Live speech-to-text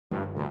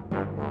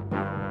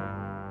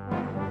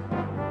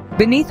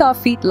Beneath our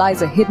feet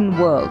lies a hidden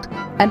world,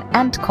 an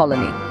ant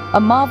colony,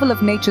 a marvel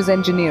of nature's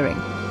engineering.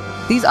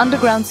 These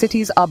underground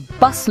cities are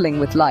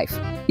bustling with life,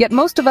 yet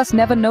most of us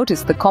never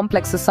notice the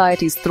complex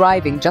societies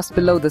thriving just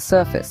below the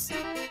surface.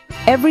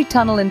 Every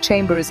tunnel and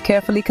chamber is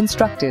carefully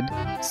constructed,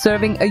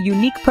 serving a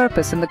unique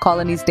purpose in the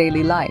colony's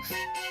daily life.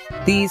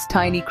 These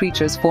tiny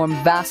creatures form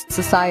vast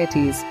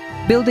societies,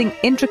 building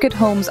intricate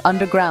homes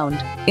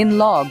underground, in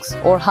logs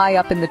or high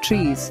up in the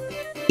trees.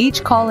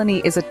 Each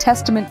colony is a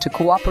testament to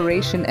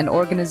cooperation and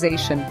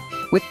organization,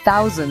 with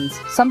thousands,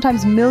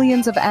 sometimes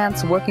millions of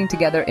ants working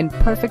together in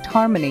perfect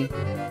harmony.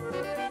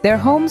 Their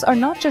homes are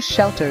not just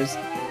shelters,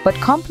 but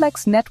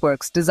complex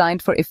networks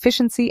designed for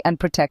efficiency and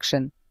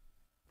protection.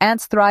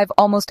 Ants thrive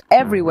almost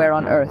everywhere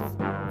on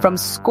Earth, from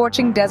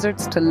scorching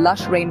deserts to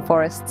lush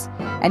rainforests,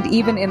 and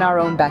even in our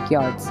own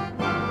backyards.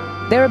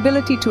 Their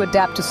ability to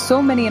adapt to so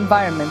many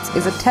environments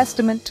is a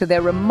testament to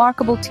their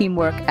remarkable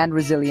teamwork and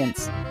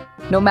resilience.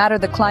 No matter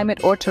the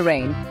climate or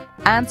terrain,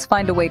 ants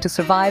find a way to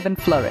survive and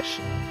flourish.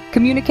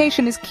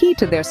 Communication is key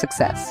to their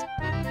success.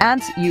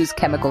 Ants use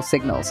chemical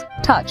signals,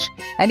 touch,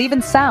 and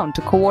even sound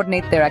to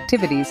coordinate their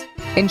activities,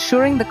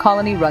 ensuring the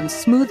colony runs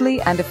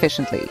smoothly and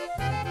efficiently.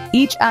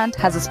 Each ant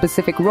has a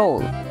specific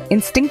role,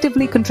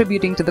 instinctively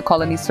contributing to the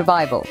colony's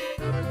survival.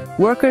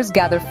 Workers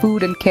gather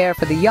food and care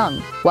for the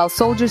young, while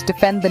soldiers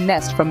defend the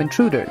nest from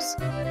intruders.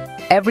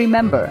 Every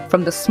member,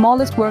 from the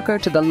smallest worker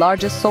to the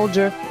largest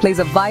soldier, plays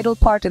a vital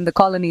part in the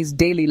colony's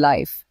daily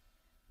life.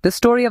 The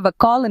story of a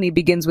colony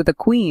begins with a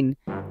queen,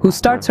 who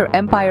starts her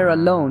empire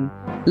alone,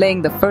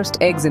 laying the first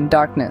eggs in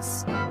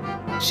darkness.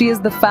 She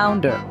is the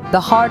founder,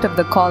 the heart of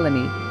the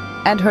colony,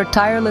 and her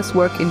tireless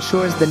work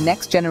ensures the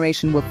next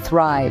generation will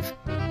thrive.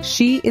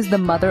 She is the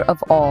mother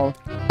of all,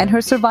 and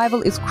her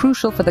survival is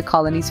crucial for the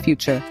colony's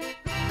future.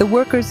 The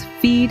workers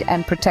feed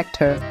and protect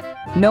her,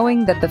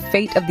 knowing that the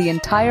fate of the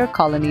entire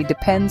colony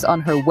depends on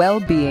her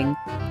well-being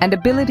and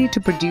ability to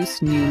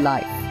produce new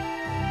life.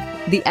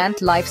 The ant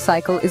life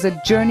cycle is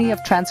a journey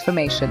of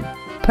transformation,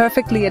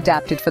 perfectly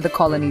adapted for the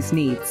colony's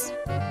needs.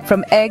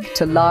 From egg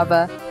to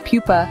larva,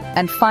 pupa,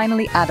 and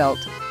finally adult,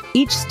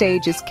 each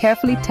stage is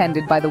carefully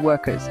tended by the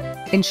workers,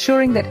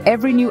 ensuring that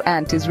every new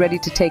ant is ready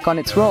to take on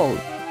its role.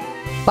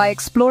 By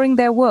exploring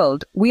their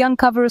world, we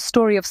uncover a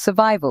story of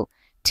survival,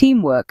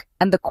 teamwork,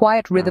 and the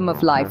quiet rhythm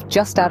of life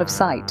just out of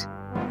sight.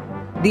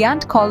 The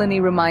ant colony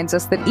reminds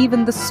us that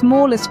even the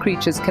smallest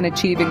creatures can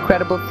achieve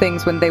incredible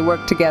things when they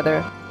work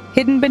together,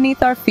 hidden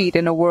beneath our feet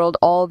in a world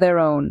all their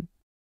own.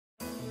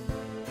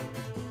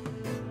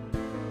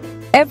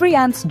 Every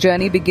ant's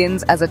journey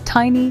begins as a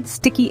tiny,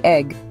 sticky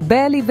egg,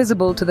 barely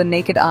visible to the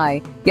naked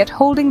eye, yet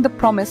holding the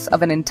promise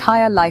of an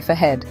entire life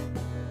ahead.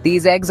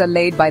 These eggs are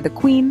laid by the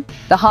queen,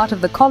 the heart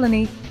of the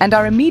colony, and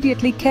are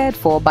immediately cared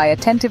for by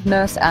attentive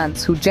nurse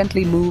ants who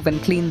gently move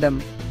and clean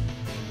them.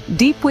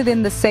 Deep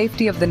within the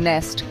safety of the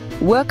nest,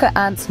 worker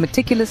ants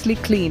meticulously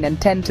clean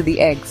and tend to the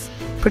eggs,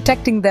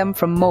 protecting them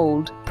from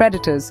mold,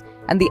 predators,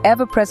 and the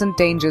ever-present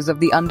dangers of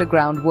the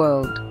underground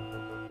world.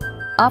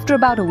 After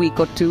about a week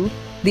or two,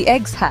 the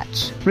eggs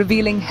hatch,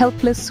 revealing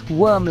helpless,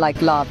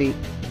 worm-like larvae.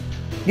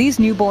 These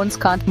newborns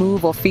can't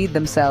move or feed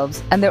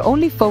themselves, and their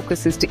only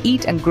focus is to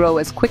eat and grow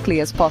as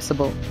quickly as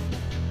possible.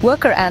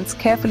 Worker ants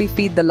carefully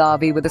feed the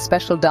larvae with a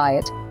special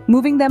diet,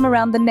 moving them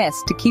around the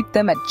nest to keep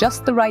them at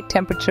just the right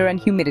temperature and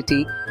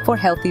humidity for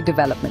healthy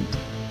development.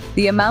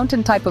 The amount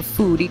and type of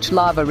food each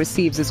larva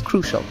receives is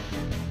crucial.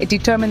 It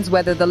determines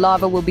whether the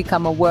larva will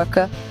become a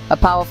worker, a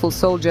powerful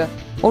soldier,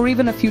 or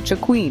even a future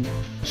queen,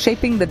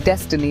 shaping the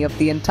destiny of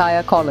the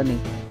entire colony.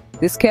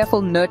 This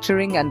careful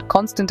nurturing and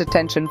constant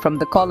attention from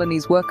the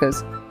colony's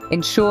workers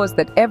ensures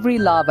that every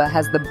larva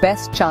has the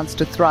best chance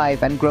to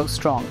thrive and grow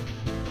strong.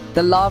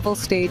 The larval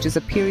stage is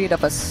a period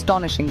of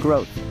astonishing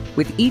growth,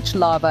 with each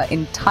larva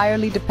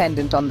entirely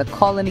dependent on the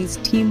colony's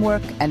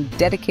teamwork and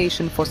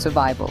dedication for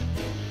survival.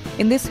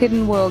 In this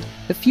hidden world,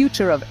 the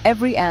future of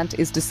every ant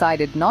is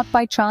decided not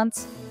by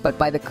chance, but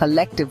by the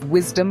collective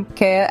wisdom,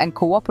 care, and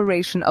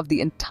cooperation of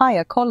the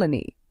entire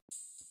colony.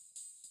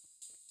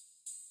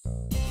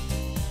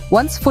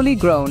 Once fully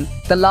grown,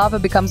 the larva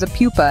becomes a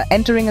pupa,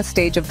 entering a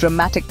stage of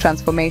dramatic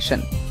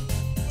transformation.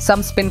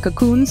 Some spin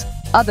cocoons,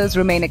 others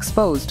remain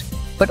exposed,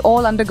 but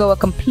all undergo a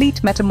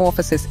complete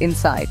metamorphosis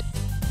inside.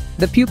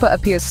 The pupa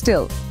appears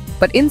still,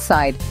 but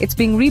inside, it's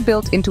being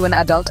rebuilt into an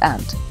adult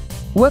ant.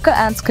 Worker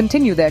ants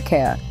continue their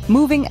care,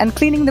 moving and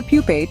cleaning the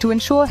pupae to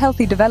ensure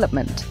healthy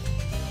development.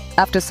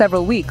 After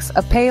several weeks,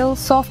 a pale,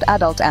 soft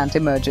adult ant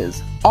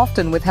emerges,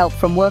 often with help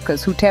from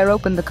workers who tear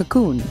open the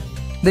cocoon.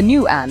 The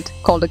new ant,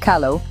 called a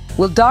callow,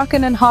 will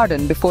darken and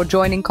harden before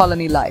joining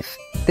colony life.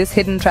 This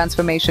hidden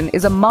transformation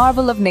is a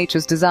marvel of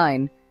nature's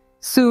design.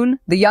 Soon,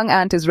 the young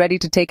ant is ready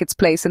to take its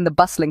place in the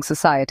bustling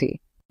society.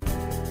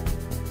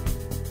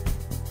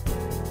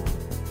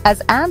 As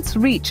ants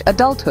reach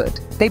adulthood,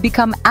 they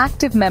become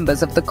active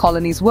members of the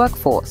colony's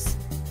workforce,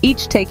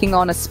 each taking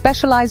on a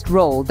specialized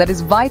role that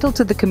is vital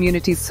to the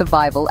community's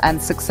survival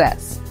and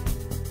success.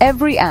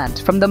 Every ant,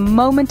 from the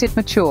moment it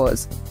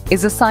matures,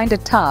 is assigned a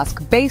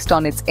task based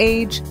on its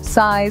age,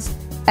 size,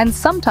 and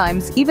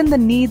sometimes even the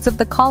needs of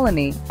the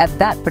colony at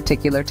that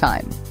particular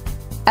time.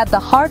 At the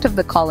heart of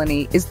the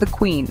colony is the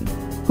queen,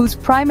 whose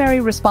primary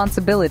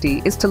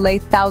responsibility is to lay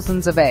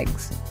thousands of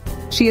eggs.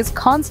 She is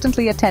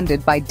constantly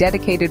attended by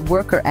dedicated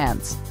worker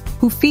ants,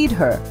 who feed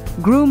her,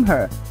 groom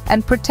her,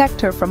 and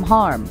protect her from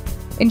harm,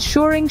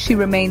 ensuring she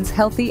remains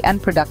healthy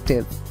and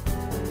productive.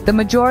 The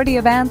majority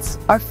of ants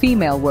are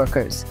female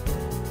workers.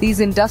 These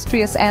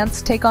industrious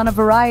ants take on a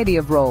variety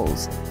of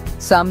roles.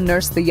 Some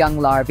nurse the young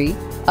larvae,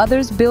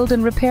 others build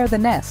and repair the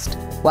nest,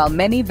 while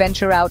many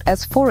venture out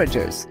as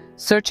foragers,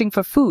 searching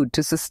for food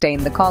to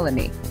sustain the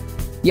colony.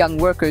 Young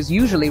workers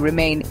usually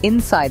remain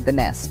inside the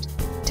nest,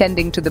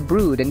 tending to the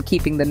brood and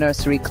keeping the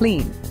nursery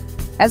clean.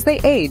 As they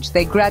age,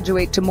 they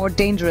graduate to more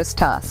dangerous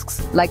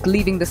tasks, like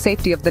leaving the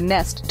safety of the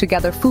nest to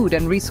gather food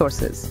and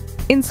resources.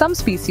 In some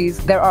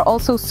species, there are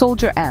also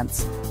soldier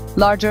ants,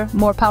 larger,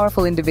 more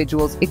powerful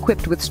individuals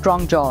equipped with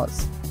strong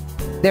jaws.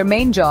 Their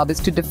main job is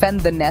to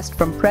defend the nest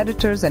from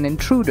predators and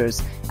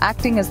intruders,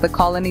 acting as the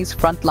colony's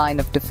front line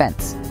of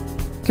defense.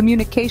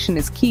 Communication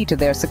is key to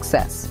their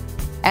success.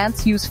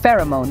 Ants use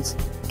pheromones,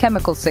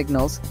 chemical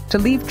signals, to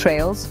leave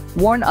trails,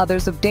 warn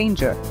others of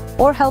danger,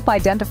 or help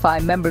identify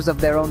members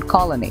of their own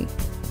colony.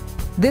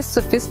 This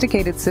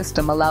sophisticated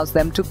system allows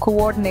them to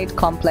coordinate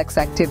complex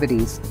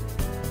activities.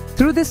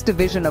 Through this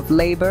division of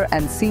labor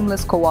and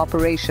seamless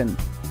cooperation,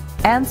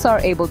 ants are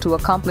able to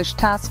accomplish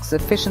tasks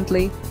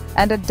efficiently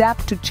and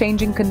adapt to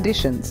changing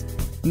conditions,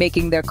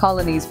 making their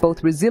colonies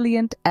both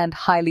resilient and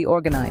highly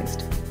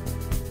organized.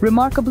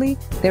 Remarkably,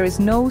 there is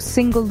no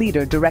single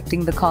leader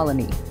directing the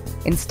colony.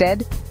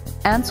 Instead,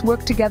 ants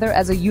work together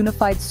as a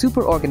unified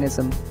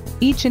superorganism,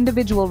 each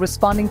individual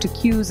responding to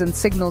cues and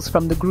signals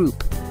from the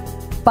group.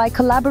 By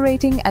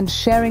collaborating and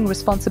sharing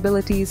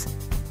responsibilities,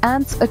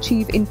 ants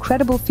achieve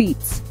incredible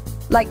feats,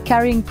 like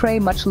carrying prey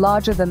much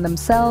larger than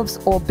themselves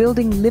or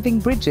building living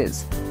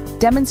bridges,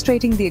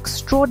 demonstrating the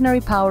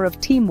extraordinary power of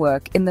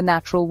teamwork in the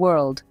natural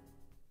world.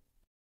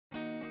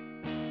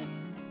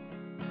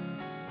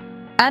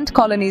 Ant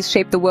colonies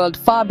shape the world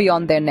far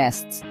beyond their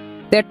nests.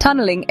 Their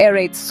tunneling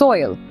aerates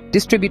soil,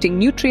 distributing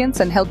nutrients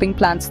and helping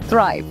plants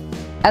thrive.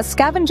 As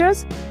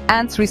scavengers,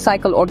 ants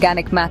recycle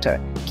organic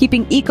matter,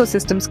 keeping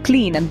ecosystems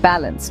clean and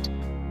balanced.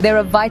 They're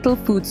a vital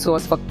food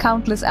source for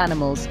countless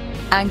animals,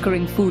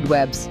 anchoring food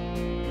webs.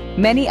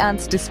 Many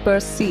ants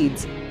disperse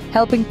seeds,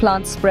 helping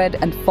plants spread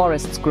and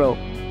forests grow,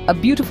 a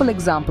beautiful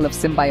example of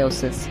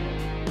symbiosis.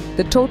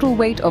 The total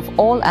weight of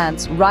all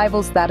ants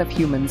rivals that of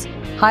humans,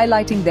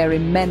 highlighting their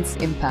immense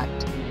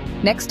impact.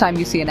 Next time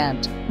you see an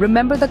ant,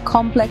 remember the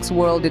complex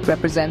world it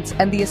represents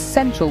and the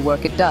essential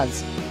work it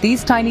does.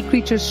 These tiny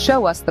creatures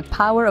show us the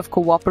power of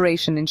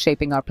cooperation in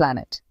shaping our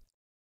planet.